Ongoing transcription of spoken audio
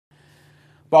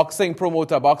Boxing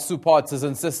promoter Boxu is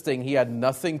insisting he had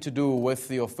nothing to do with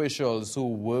the officials who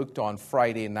worked on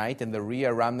Friday night in the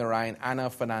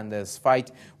Ramnarine-Fernandez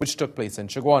fight, which took place in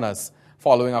Chaguanas.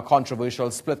 Following a controversial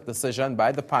split decision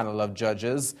by the panel of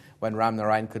judges when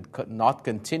Ramnarine could not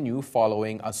continue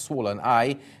following a swollen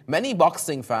eye, many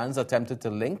boxing fans attempted to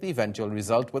link the eventual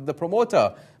result with the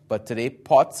promoter. But today,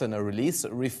 Potts, in a release,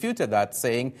 refuted that,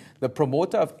 saying the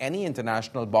promoter of any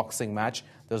international boxing match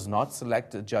does not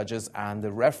select the judges and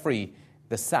the referee.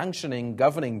 The sanctioning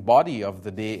governing body of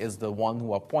the day is the one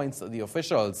who appoints the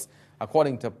officials.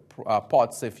 According to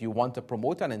Potts, if you want to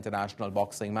promote an international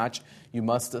boxing match, you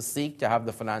must seek to have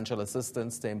the financial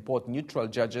assistance to import neutral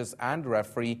judges and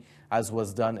referee, as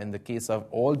was done in the case of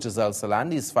all Giselle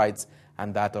Salandi's fights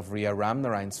and that of Rhea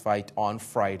Ramnarine's fight on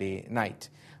Friday night.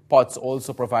 Potts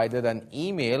also provided an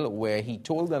email where he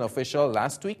told an official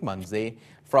last week, Monday,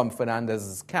 from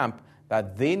Fernandez's camp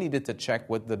that they needed to check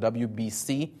with the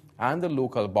WBC and the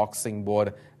local boxing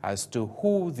board as to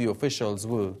who the officials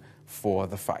were for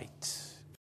the fight.